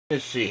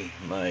Let's see,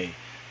 my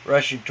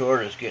Russian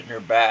tortoise getting her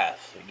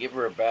bath. I give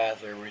her a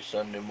bath every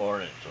Sunday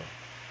morning. So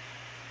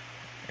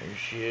there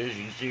she is.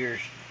 You can see her.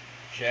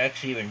 She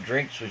actually even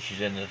drinks when she's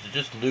in this. It's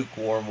just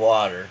lukewarm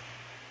water.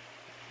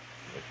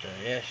 But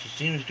yeah, she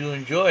seems to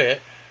enjoy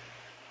it.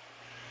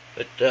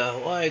 But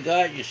what I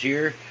got you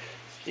here,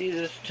 see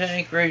this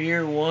tank right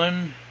here?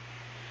 1,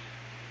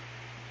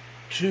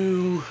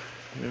 2,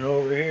 and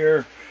over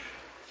here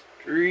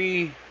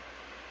 3,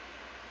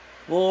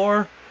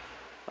 4.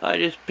 I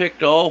just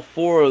picked all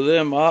 4 of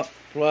them up,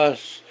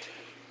 plus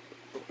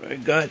I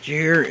got you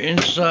here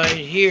inside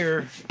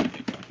here,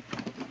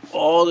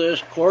 all this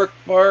cork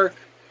bark,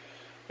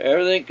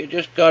 everything. I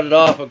just got it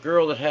off a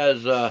girl that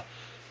has,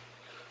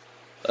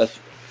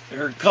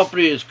 her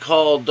company is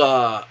called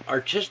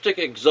Artistic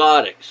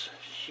Exotics.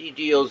 She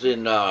deals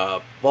in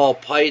ball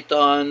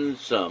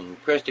pythons, some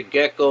crested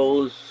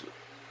geckos,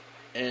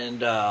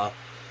 and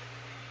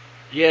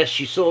yes,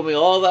 she sold me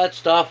all that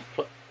stuff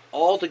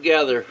all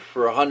together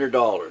for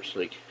 $100.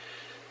 Like,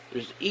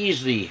 there's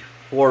easily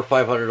 $400 or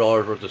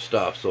 $500 worth of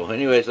stuff. So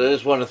anyways, I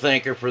just want to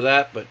thank her for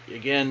that. But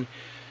again,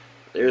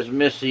 there's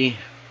Missy,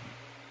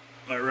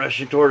 my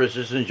Russian tortoise,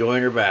 is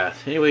enjoying her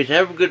bath. Anyways,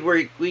 have a good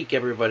week,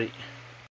 everybody.